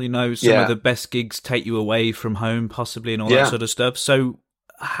lifestyle. Some of the best gigs take you away from home possibly and all that sort of stuff. So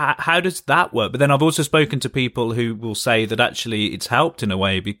how does that work? But then I've also spoken to people who will say that actually it's helped in a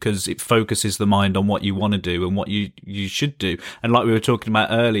way because it focuses the mind on what you want to do and what you should do. And like we were talking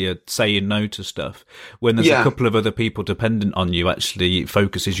about earlier, saying no to stuff, when there's a couple of other people dependent on you, actually it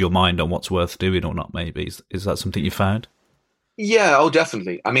focuses your mind on what's worth doing or not, maybe. Is that something you found? Yeah, oh,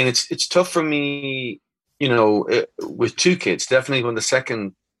 definitely. I mean, it's tough for me, with two kids. Definitely when the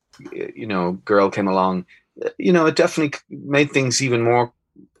second, girl came along, it definitely made things even more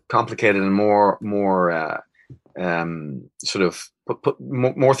complicated and more sort of put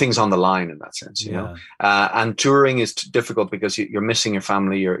more things on the line in that sense, and touring is difficult because you're missing your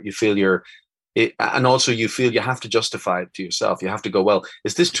family. You feel you're and also you feel you have to justify it to yourself. You have to go, well,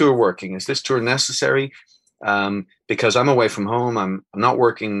 is this tour working? Is this tour necessary? Because I'm away from home. I'm not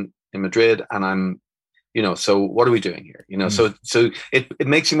working in Madrid, and I'm, so what are we doing here? So it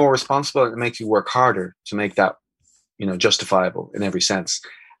makes you more responsible. It makes you work harder to make that, justifiable in every sense.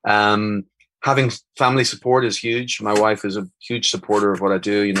 Having family support is huge. My wife is a huge supporter of what I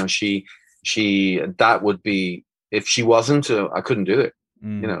do. She that would be, if she wasn't, I couldn't do it.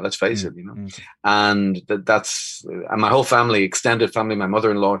 Let's face it, and and my whole family, extended family, my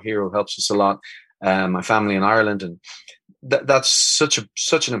mother-in-law here who helps us a lot, my family in Ireland, and that's such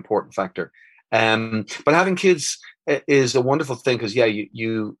an important factor. But having kids is a wonderful thing because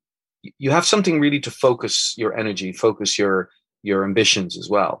you have something really to focus your energy, focus your ambitions as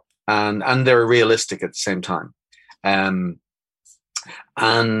well, and they're realistic at the same time.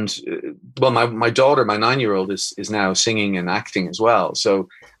 Well, my daughter, my 9-year-old, is now singing and acting as well. So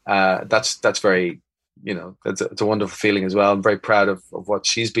that's very, it's a wonderful feeling as well. I'm very proud of what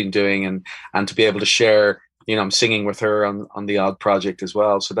she's been doing, and to be able to share. I'm singing with her on the odd project as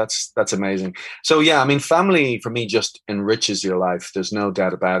well. So that's amazing. So yeah, I mean, family for me just enriches your life. There's no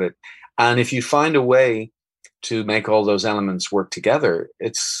doubt about it. And if you find a way to make all those elements work together,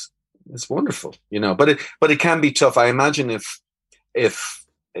 it's wonderful, but it can be tough. I imagine if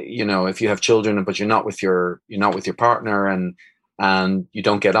you have children, but you're not with your partner, and you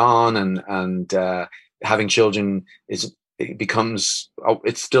don't get on, and having children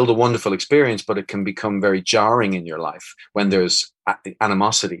it's still the wonderful experience, but it can become very jarring in your life when there's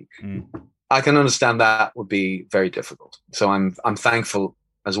animosity. I can understand that would be very difficult. So I'm thankful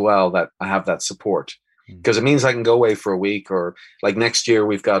as well that I have that support, because it means I can go away for a week, or like next year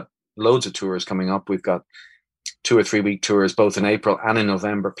we've got loads of tours coming up. We've got 2 or 3 week tours, both in April and in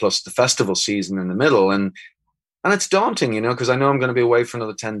November, plus the festival season in the middle. And it's daunting, because I know I'm going to be away for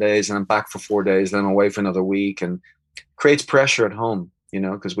another 10 days, and I'm back for 4 days, then I'm away for another week, and creates pressure at home,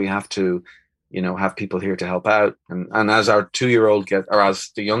 because we have to, have people here to help out. And as our 2-year-old as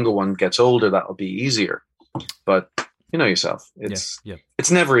the younger one gets older, that'll be easier. But yourself,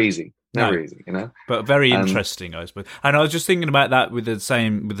 it's never easy. Never easy, But very interesting, I suppose. And I was just thinking about that with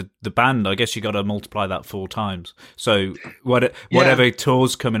the band. I guess you got to multiply that 4 times. So whatever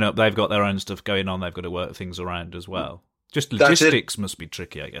tours coming up, they've got their own stuff going on. They've got to work things around as well. Just logistics must be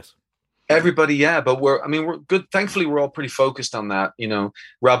tricky, I guess. Everybody, yeah, but we're good. Thankfully, we're all pretty focused on that.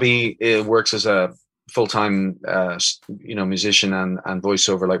 Robbie works as a full-time, musician and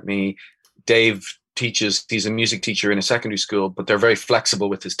voiceover like me. Dave teaches. He's a music teacher in a secondary school, but they're very flexible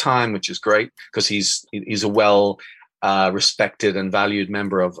with his time, which is great because he's a well respected and valued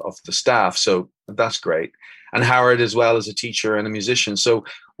member of the staff. So that's great. And Howard as well as a teacher and a musician. So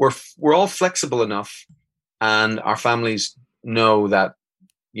we're all flexible enough, and our families know that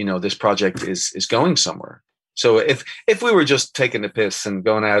this project is going somewhere. So if we were just taking the piss and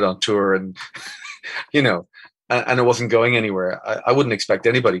going out on tour and and it wasn't going anywhere, I wouldn't expect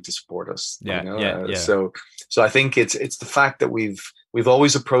anybody to support us. Yeah. So I think it's the fact that we've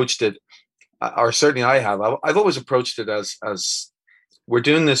always approached it, or certainly I have. I've always approached it as we're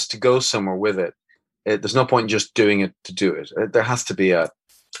doing this to go somewhere with it. There's no point in just doing it to do it. There has to be an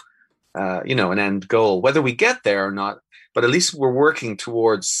end goal, whether we get there or not. But at least we're working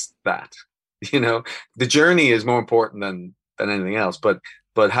towards that. The journey is more important than anything else. But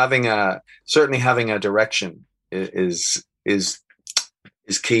having a direction is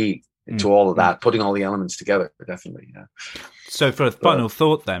key to all of that. Putting all the elements together, definitely. Yeah. So for a final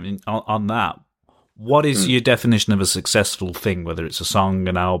thought then on that, what is your definition of a successful thing? Whether it's a song,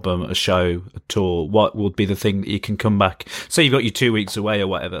 an album, a show, a tour, what would be the thing that you can come back? Say you've got your 2 weeks away or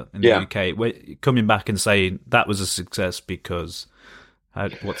whatever in the UK, coming back and saying that was a success because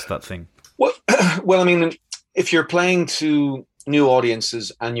what's that thing? Well, I mean, if you're playing to new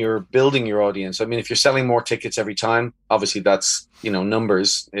audiences and you're building your audience, I mean, if you're selling more tickets every time, obviously that's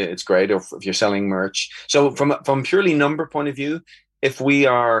numbers. It's great. Or if you're selling merch. So from purely number point of view, if we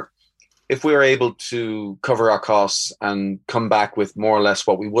are able to cover our costs and come back with more or less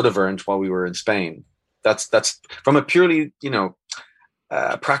what we would have earned while we were in Spain, that's from a purely,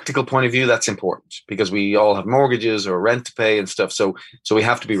 practical point of view, that's important because we all have mortgages or rent to pay and stuff. So we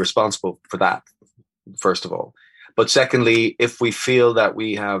have to be responsible for that, first of all. But secondly, if we feel that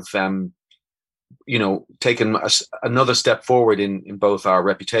we have, taken another step forward in both our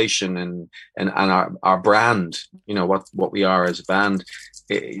reputation and our brand, what we are as a band,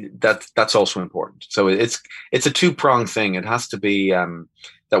 that's also important. So it's a two-pronged thing. It has to be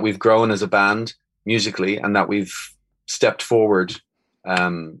that we've grown as a band musically and that we've stepped forward,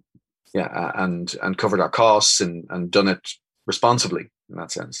 and covered our costs and done it responsibly in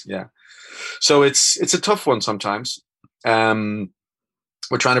that sense. Yeah. So it's a tough one sometimes.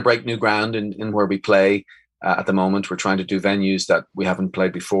 We're trying to break new ground in where we play at the moment. We're trying to do venues that we haven't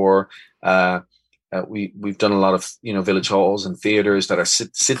played before. We've done a lot of village halls and theaters that are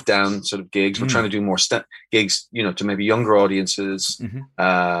sit down sort of gigs. We're trying to do more gigs, to maybe younger audiences,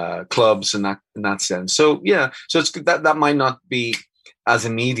 clubs in that sense. So yeah, so it's that might not be as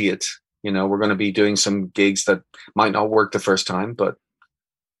immediate. We're going to be doing some gigs that might not work the first time, but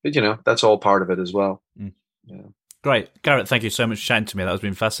that's all part of it as well. Yeah. Great. Garrett, thank you so much for chatting to me. That has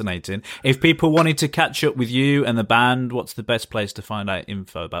been fascinating. If people wanted to catch up with you and the band, what's the best place to find out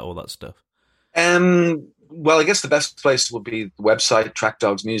info about all that stuff? Well, I guess the best place would be the website,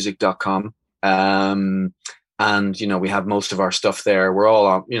 trackdogsmusic.com. And, we have most of our stuff there. We're all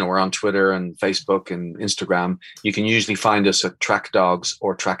on, we're on Twitter and Facebook and Instagram. You can usually find us at Track Dogs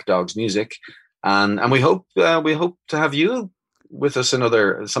or Track Dogs Music. And we hope to have you with us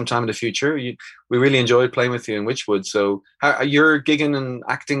sometime in the future. We really enjoyed playing with you in Witchwood. So you're gigging and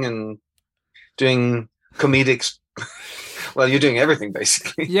acting and doing comedics. Well, you're doing everything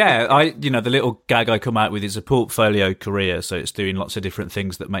basically. Yeah, the little gag I come out with is a portfolio career, so it's doing lots of different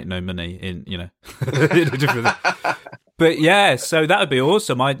things that make no money in different. But yeah, so that would be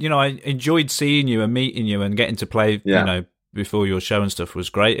awesome. I enjoyed seeing you and meeting you and getting to play. Before your show and stuff was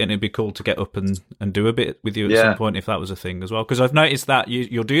great, and it'd be cool to get up and do a bit with you at some point if that was a thing as well. Because I've noticed that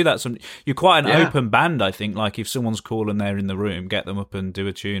you'll do that. You're quite an open band, I think. Like if someone's cool and they're in the room, get them up and do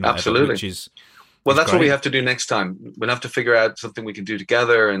a tune. Absolutely, whatever, which is. Well, that's great. What we have to do next time. We'll have to figure out something we can do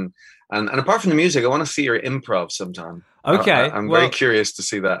together. And apart from the music, I want to see your improv sometime. Okay. I'm very curious to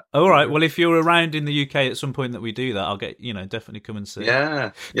see that. All right. Well, if you're around in the UK at some point that we do that, I'll get, definitely come and see.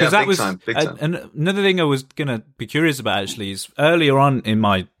 Yeah. Big time. And another thing I was going to be curious about actually is earlier on in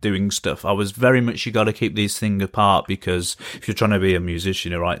my doing stuff, I was very much, you got to keep these things apart because if you're trying to be a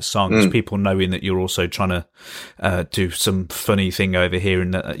musician and write songs, people knowing that you're also trying to do some funny thing over here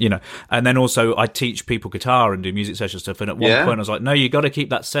and and then also I teach people guitar and do music session stuff. And at one point I was like, no, you got to keep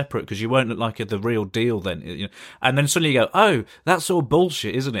that separate because you won't look like the real deal then. And then suddenly you go, oh, that's all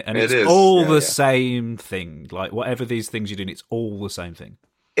bullshit, isn't it? And it's all the same thing. Like whatever these things you're doing, it's all the same thing.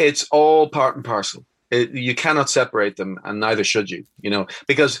 It's all part and parcel. You cannot separate them, and neither should you.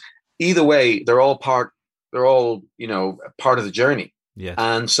 Because either way, they're all part of the journey. Yeah.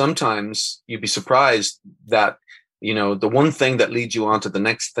 And sometimes you'd be surprised that the one thing that leads you on to the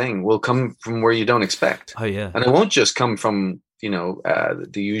next thing will come from where you don't expect. Oh yeah. And it won't just come from the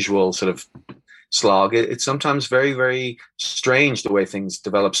usual sort of slog. It's sometimes very, very strange the way things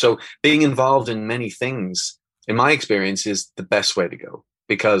develop. So being involved in many things, in my experience, is the best way to go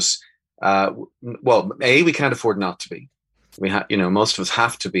because, we can't afford not to be. We most of us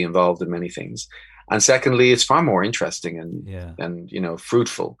have to be involved in many things, and secondly, it's far more interesting and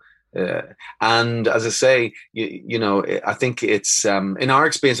fruitful. And as I say, I think it's in our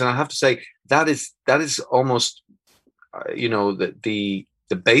experience, and I have to say that is almost the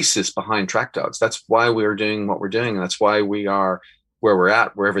basis behind Track Dogs. That's why we're doing what we're doing, and that's why we are where we're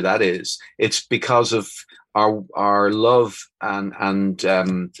at, wherever that is. It's because of our love and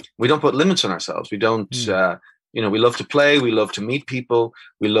we don't put limits on ourselves. We don't we love to play, we love to meet people,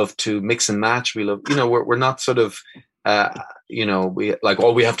 we love to mix and match. We love we're not sort of we like,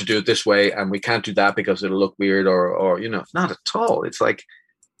 oh, we have to do it this way and we can't do that because it'll look weird or not at all. It's like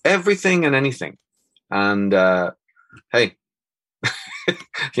everything and anything. And hey,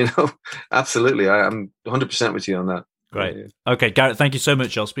 absolutely. I'm 100% with you on that. Great. Okay, Garrett, thank you so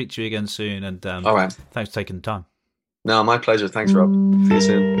much. I'll speak to you again soon. And all right. Thanks for taking the time. No, my pleasure. Thanks, Rob. See you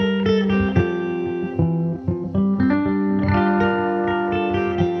soon.